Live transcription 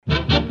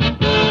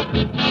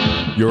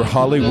your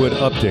Hollywood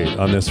update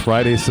on this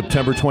Friday,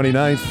 September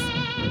 29th.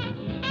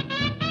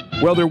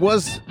 Well, there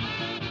was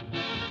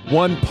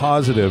one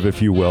positive,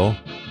 if you will,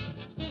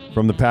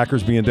 from the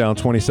Packers being down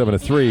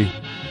 27-3.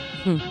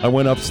 I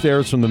went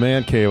upstairs from the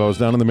man cave. I was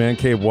down in the man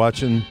cave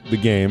watching the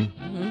game.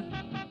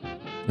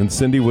 And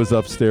Cindy was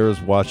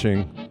upstairs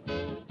watching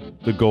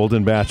The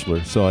Golden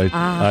Bachelor. So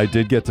I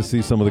did get to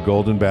see some of The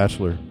Golden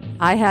Bachelor.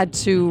 I had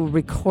to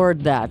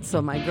record that so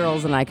my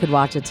girls and I could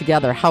watch it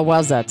together. How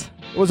was it?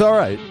 It was all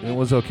right. It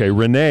was okay.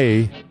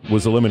 Renee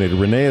was eliminated.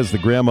 Renee is the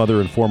grandmother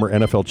and former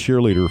NFL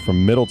cheerleader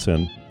from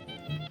Middleton.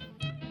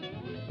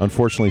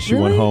 Unfortunately, she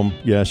went home.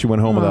 Yeah, she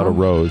went home without a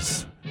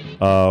rose.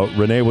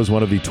 Renee was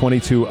one of the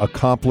 22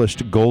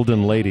 accomplished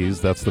golden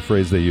ladies, that's the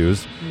phrase they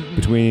use,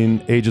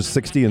 between ages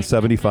 60 and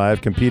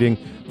 75, competing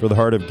for the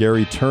heart of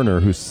Gary Turner,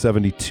 who's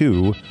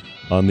 72,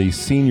 on the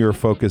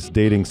senior-focused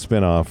dating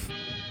spinoff.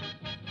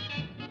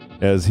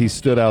 As he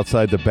stood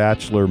outside the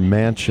Bachelor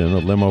mansion, a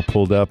limo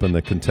pulled up and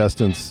the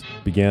contestants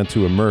began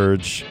to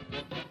emerge.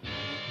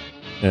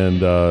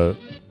 And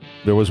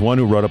there was one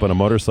who rode up on a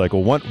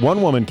motorcycle.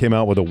 One woman came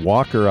out with a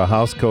walker, a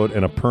housecoat,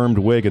 and a permed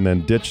wig and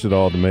then ditched it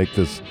all to make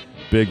this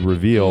big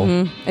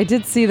reveal. I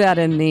did see that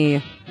in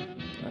the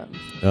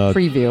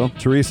preview.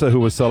 Teresa, who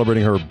was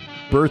celebrating her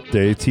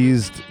birthday,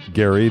 teased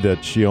Gary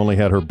that she only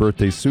had her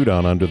birthday suit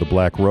on under the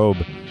black robe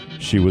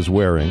she was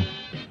wearing.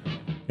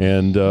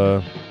 And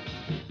the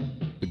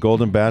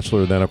Golden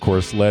Bachelor then, of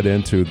course, led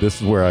into,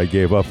 this is where I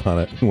gave up on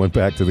it and went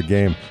back to the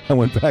game. I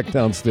went back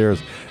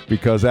downstairs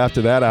because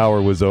after that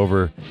hour was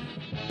over,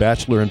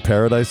 Bachelor in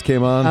Paradise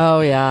came on.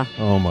 Oh, yeah.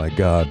 Oh, my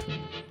God.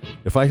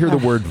 If I hear the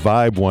word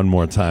vibe one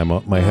more time,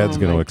 my head's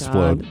going to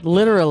explode. God.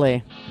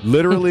 Literally.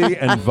 Literally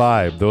and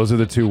vibe. Those are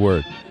the two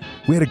words.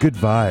 We had a good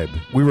vibe.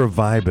 We were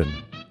vibing.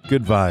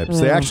 Good vibes.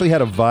 They actually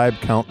had a vibe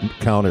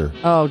counter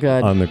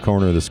on the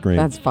corner of the screen.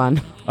 That's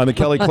fun. On the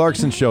Kelly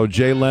Clarkson Show,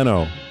 Jay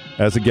Leno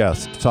as a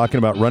guest, talking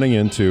about running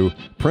into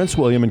Prince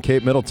William and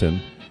Kate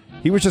Middleton.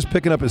 He was just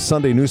picking up his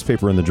Sunday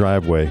newspaper in the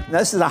driveway.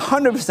 This is a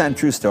 100%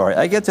 true story.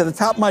 I get to the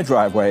top of my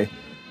driveway,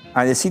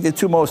 and I see the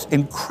two most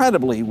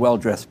incredibly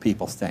well-dressed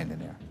people standing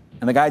there.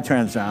 And the guy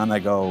turns around, I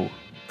go,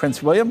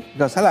 Prince William? He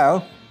goes,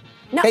 hello.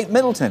 No. Kate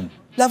Middleton,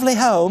 lovely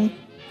home.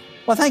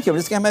 Well, thank you, I'm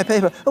just getting my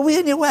paper. Are we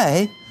in your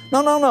way?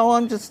 No,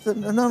 I'm just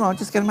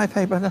getting my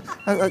paper.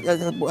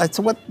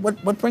 So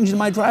what brings you to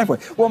my driveway?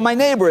 Well, my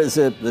neighbor is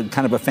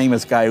kind of a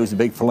famous guy who's a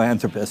big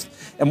philanthropist.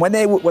 And when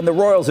the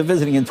Royals were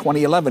visiting in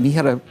 2011, he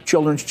had a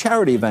children's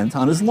charity event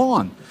on his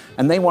lawn.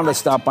 And they wanted to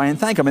stop by and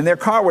thank him. And their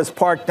car was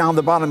parked down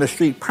the bottom of the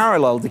street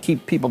parallel to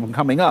keep people from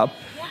coming up.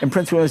 And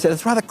Prince William said,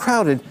 it's rather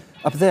crowded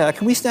up there.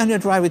 Can we stand in your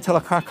driveway till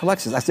a car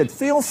collects us? I said,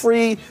 feel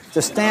free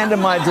to stand in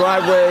my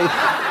driveway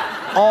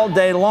all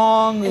day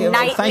long.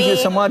 Thank you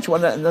so much.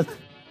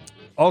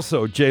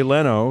 Also, Jay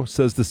Leno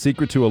says the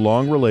secret to a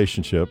long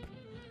relationship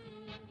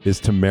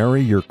is to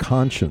marry your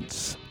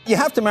conscience. You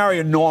have to marry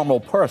a normal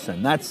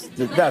person. That's.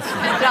 No.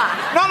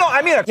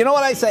 I mean, you know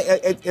what I say?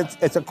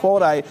 It's a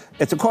quote I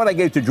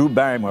gave to Drew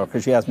Barrymore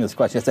because she asked me this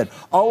question. I said,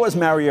 always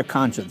marry your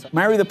conscience.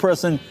 Marry the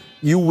person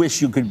you wish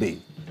you could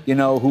be. You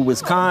know, who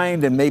was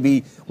kind and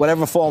maybe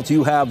whatever faults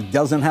you have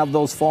doesn't have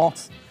those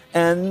faults.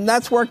 And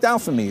that's worked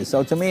out for me.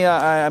 So to me,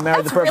 I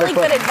married the perfect person.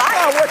 That's really good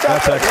advice.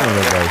 That's excellent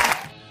advice.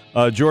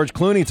 George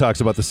Clooney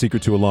talks about the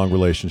secret to a long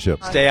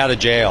relationship. Stay out of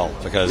jail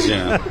because,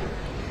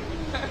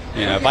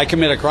 if I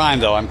commit a crime,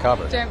 though, I'm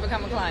covered. Don't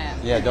become a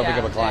client. Yeah, don't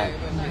become a client.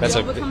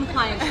 Don't become a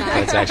client.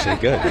 That's actually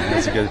good.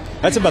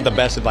 That's about the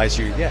best advice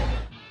you can get.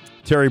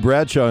 Terry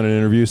Bradshaw in an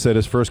interview said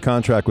his first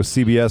contract with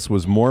CBS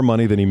was more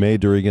money than he made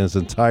during his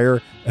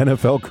entire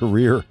NFL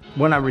career.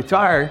 When I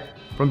retired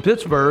from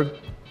Pittsburgh,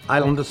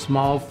 I owned a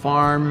small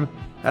farm,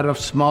 had a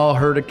small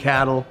herd of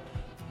cattle.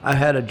 I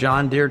had a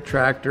John Deere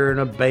tractor and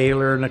a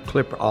baler and a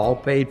clipper, all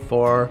paid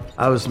for.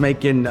 I was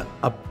making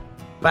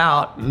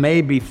about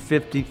maybe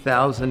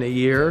 $50,000 a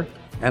year,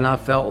 and I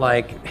felt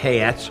like, hey,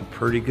 that's a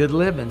pretty good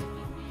living.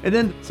 And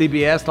then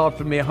CBS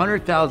offered me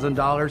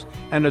 $100,000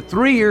 and a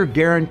 3-year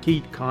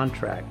guaranteed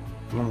contract.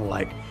 And I'm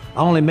like,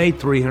 I only made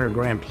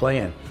 $300,000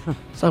 playing.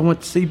 So I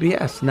went to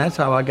CBS, and that's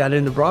how I got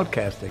into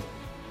broadcasting.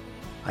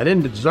 I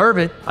didn't deserve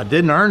it. I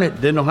didn't earn it,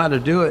 didn't know how to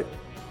do it.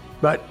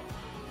 But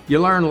you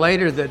learn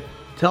later that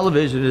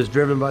television is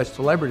driven by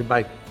celebrity,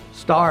 by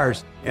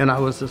stars, and I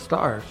was a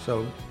star,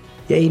 so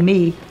yay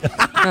me.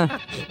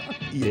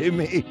 Yay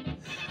me.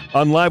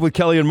 On Live with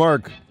Kelly and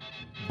Mark,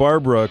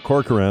 Barbara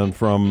Corcoran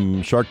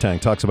from Shark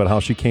Tank talks about how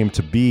she came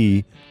to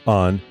be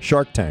on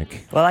Shark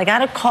Tank. Well, I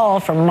got a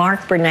call from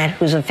Mark Burnett,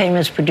 who's a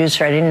famous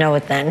producer. I didn't know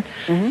it then.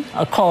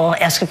 A call,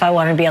 asked if I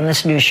wanted to be on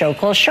this new show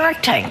called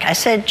Shark Tank. I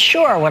said,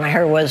 sure, when I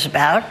heard what it was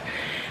about.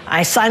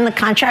 I signed the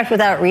contract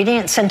without reading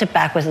it, sent it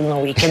back within the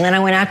week. And then I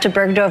went out to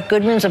Bergdorf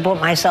Goodman's and bought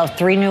myself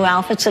 3 new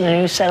outfits and a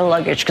new set of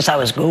luggage because I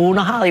was going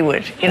to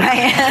Hollywood.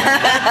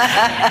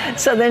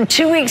 So then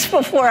 2 weeks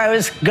before I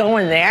was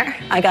going there,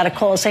 I got a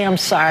call saying, I'm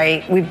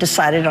sorry, we've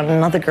decided on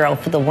another girl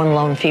for the one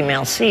lone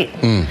female seat.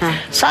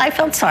 So I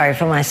felt sorry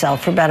for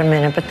myself for about a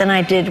minute, but then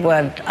I did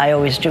what I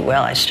always do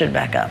well. I stood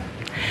back up.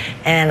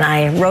 And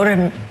I wrote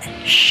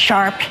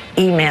sharp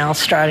email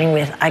starting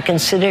with, I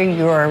consider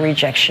your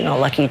rejection a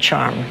lucky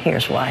charm.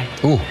 Here's why.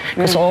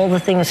 Because all the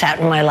things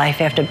happen in my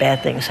life after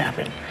bad things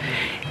happen.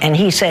 And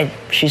he said,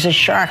 she's a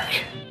shark.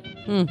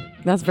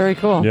 That's very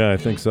cool. Yeah, I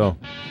think so.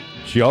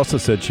 She also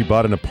said she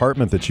bought an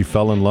apartment that she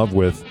fell in love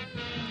with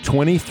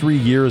 23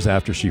 years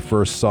after she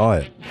first saw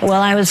it.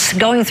 Well, I was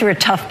going through a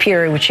tough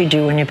period, which you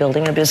do when you're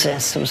building a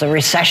business. It was a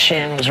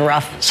recession, it was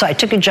rough. So I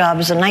took a job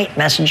as a night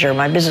messenger.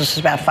 My business was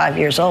about 5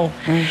 years old,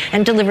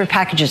 and delivered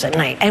packages at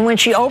night. And when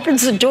she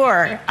opens the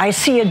door, I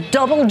see a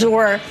double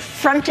door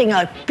fronting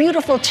a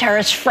beautiful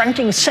terrace,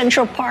 fronting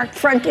Central Park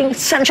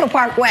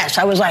West.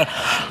 I was like,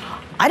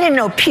 I didn't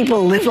know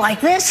people live like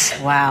this.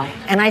 Wow.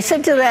 And I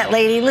said to that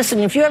lady,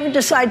 listen, if you ever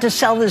decide to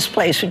sell this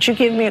place, would you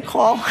give me a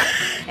call?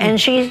 And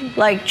she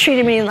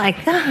treated me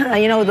like,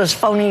 those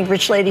phony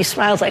rich lady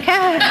smiles like,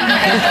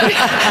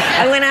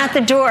 I went out the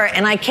door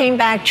and I came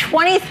back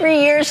 23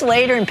 years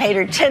later and paid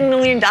her $10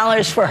 million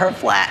for her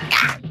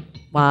flat.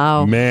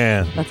 Wow.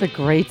 Man. That's a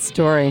great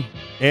story.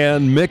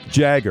 And Mick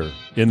Jagger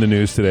in the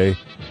news today.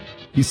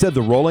 He said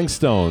the Rolling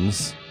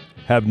Stones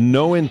have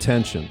no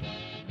intention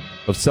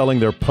of selling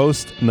their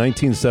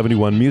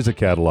post-1971 music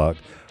catalog.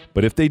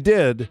 But if they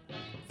did,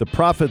 the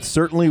profits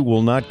certainly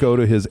will not go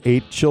to his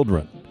 8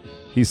 children.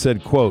 He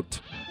said, quote,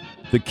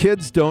 the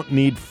kids don't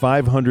need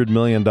 $500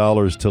 million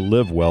to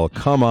live well,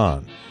 come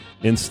on.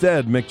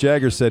 Instead, Mick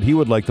Jagger said he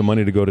would like the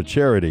money to go to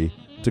charity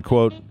to,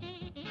 quote,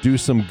 do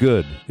some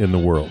good in the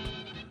world.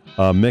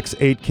 Mick's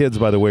 8 kids,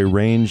 by the way,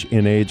 range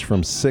in age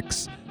from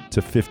 6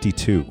 to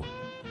 52.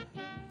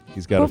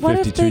 He's got a 52-year-old.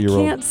 What if they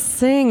can't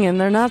sing and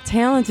they're not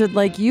talented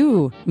like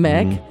you,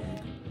 Mick?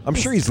 I'm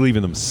sure he's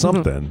leaving them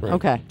something.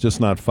 Okay.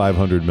 Just not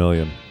 $500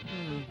 million.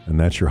 And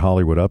that's your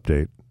Hollywood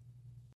update.